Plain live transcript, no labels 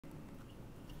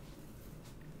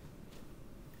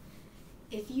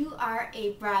If you are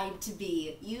a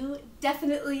bride-to-be, you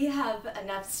definitely have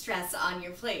enough stress on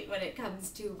your plate when it comes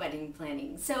to wedding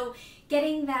planning. So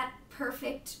getting that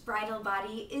perfect bridal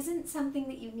body isn't something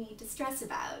that you need to stress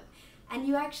about, and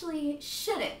you actually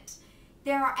shouldn't.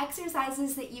 There are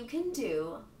exercises that you can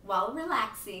do while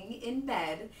relaxing in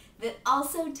bed that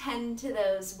also tend to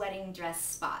those wedding dress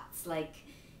spots, like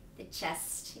the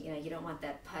chest. You don't want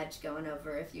that pudge going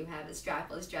over if you have a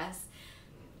strapless dress.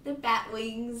 The bat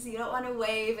wings, you don't want to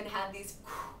wave and have these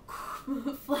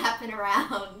flapping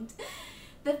around.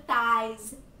 The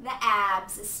thighs, the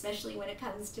abs, especially when it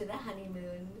comes to the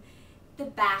honeymoon. The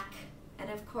back, and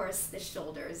of course the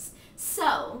shoulders.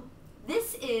 So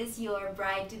this is your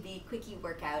bride-to-be quickie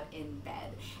workout in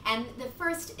bed. And the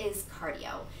first is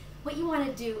cardio. What you want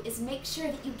to do is make sure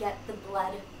that you get the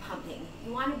blood pumping.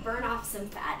 You want to burn off some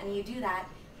fat, and you do that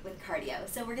with cardio.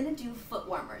 So we're going to do foot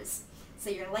warmers.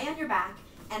 So you're going to lay on your back,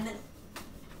 and then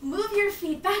move your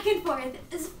feet back and forth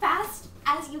as fast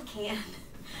as you can.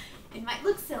 It might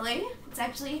look silly. It's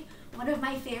actually one of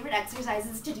my favorite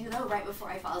exercises to do though right before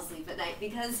I fall asleep at night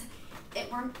because it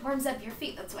warms up your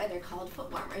feet. That's why they're called foot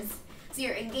warmers. So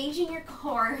you're engaging your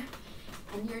core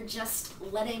and you're just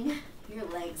letting your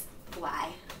legs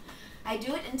fly. I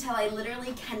do it until I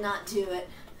literally cannot do it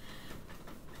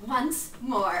once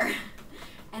more.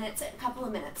 And it's a couple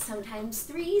of minutes, sometimes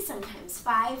 3, sometimes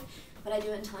 5, but I do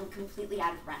it until I'm completely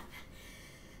out of breath.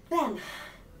 Then,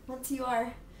 once you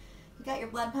got your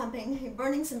blood pumping, you're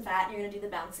burning some fat, you're gonna do the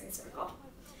bouncing circle.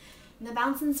 And the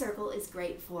bouncing circle is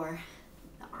great for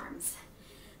the arms.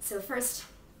 So first,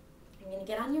 you're gonna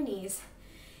get on your knees,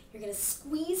 you're gonna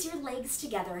squeeze your legs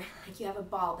together like you have a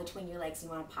ball between your legs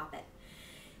and you wanna pop it.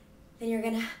 Then you're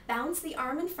gonna bounce the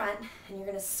arm in front and you're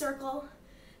gonna circle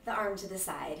the arm to the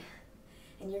side.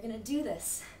 And you're gonna do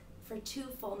this for 2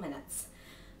 full minutes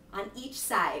on each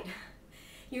side.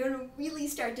 You're gonna really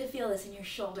start to feel this in your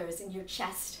shoulders, in your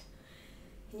chest,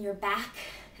 in your back,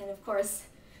 and of course,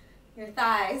 your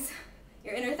thighs,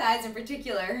 your inner thighs in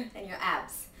particular, and your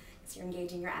abs, because you're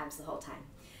engaging your abs the whole time.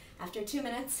 After 2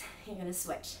 minutes, you're gonna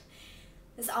switch.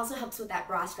 This also helps with that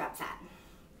bra strap fat.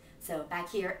 So back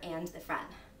here and the front.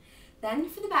 Then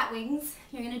for the bat wings,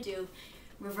 you're gonna do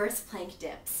reverse plank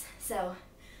dips. So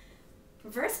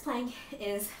reverse plank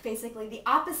is basically the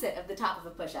opposite of the top of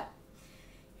a push-up.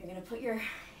 You're gonna put your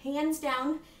hands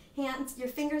down, your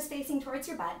fingers facing towards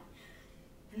your butt,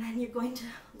 and then you're going to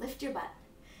lift your butt.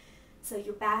 So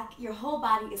your whole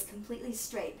body is completely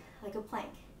straight, like a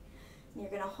plank. And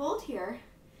you're gonna hold here,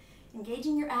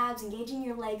 engaging your abs, engaging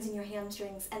your legs and your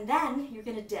hamstrings, and then you're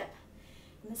gonna dip.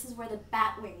 And this is where the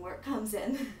bat wing work comes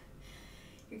in.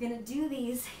 You're gonna do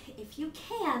these, if you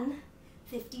can,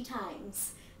 50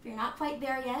 times. If you're not quite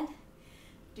there yet,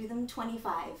 do them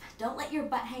 25. Don't let your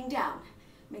butt hang down.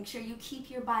 Make sure you keep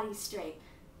your body straight.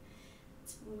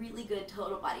 It's really good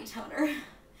total body toner.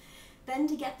 Then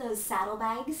to get those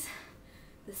saddlebags,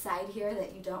 the side here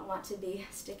that you don't want to be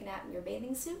sticking out in your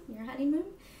bathing suit, in your honeymoon,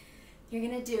 you're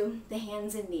gonna do the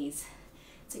hands and knees.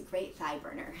 It's a great thigh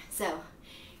burner. So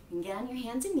you can get on your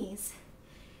hands and knees,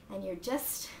 and you're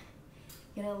just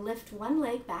gonna lift one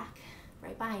leg back,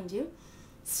 right behind you,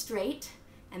 straight,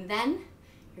 and then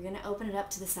you're gonna open it up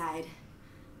to the side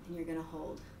and you're gonna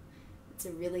hold. It's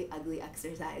a really ugly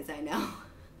exercise, I know.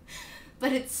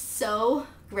 But it's so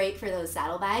great for those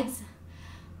saddlebags.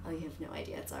 Oh, you have no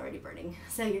idea, it's already burning.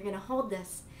 So you're gonna hold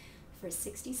this for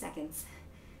 60 seconds.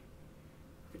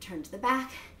 Return to the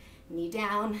back, knee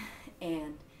down,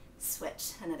 and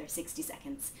switch, another 60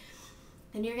 seconds.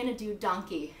 Then you're gonna do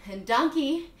donkey. And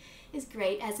donkey is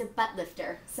great as a butt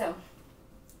lifter. So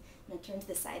I'm gonna turn to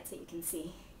the side so you can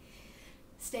see.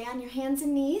 Stay on your hands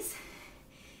and knees.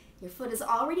 Your foot is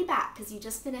already back because you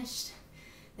just finished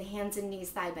the hands and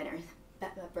knees thigh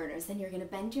burners. Then you're gonna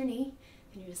bend your knee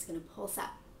and you're just gonna pulse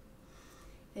up.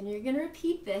 Then you're gonna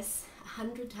repeat this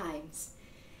 100 times.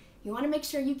 You wanna make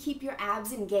sure you keep your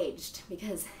abs engaged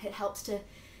because it helps to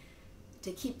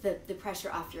keep the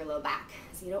pressure off your low back.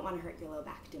 So you don't wanna hurt your low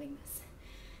back doing this.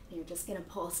 And you're just gonna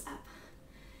pulse up.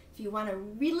 If you wanna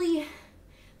really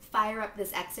fire up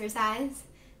this exercise,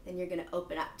 then you're gonna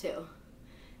open up too.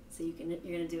 So you're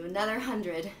gonna do another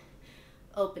 100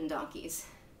 open donkeys.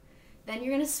 Then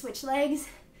you're gonna switch legs,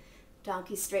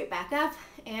 donkey straight back up,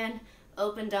 and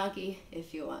open donkey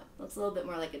if you want. Looks a little bit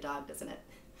more like a dog, doesn't it?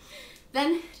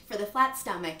 Then for the flat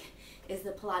stomach is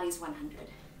the Pilates 100.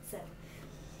 So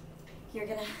you're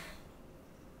gonna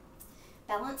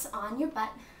balance on your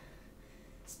butt,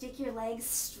 stick your legs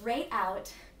straight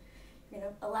out. You're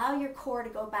gonna allow your core to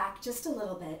go back just a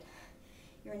little bit.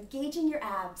 You're engaging your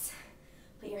abs.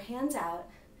 Put your hands out,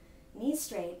 knees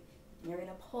straight, and you're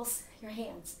gonna pulse your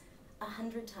hands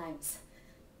 100 times.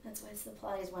 That's why it's the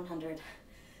Pilates 100.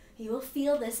 You will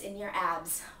feel this in your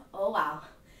abs. Oh wow.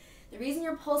 The reason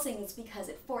you're pulsing is because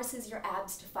it forces your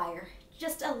abs to fire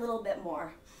just a little bit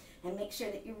more, and make sure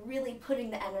that you're really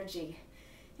putting the energy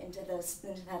into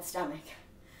that stomach.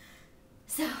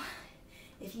 So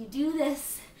if you do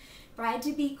this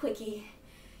bride-to-be quickie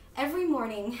every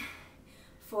morning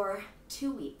for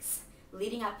 2 weeks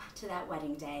leading up to that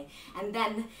wedding day, and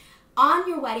then on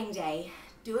your wedding day,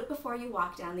 do it before you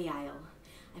walk down the aisle,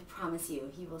 I promise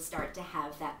you, you will start to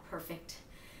have that perfect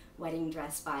wedding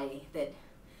dress body that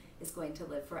is going to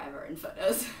live forever in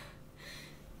photos.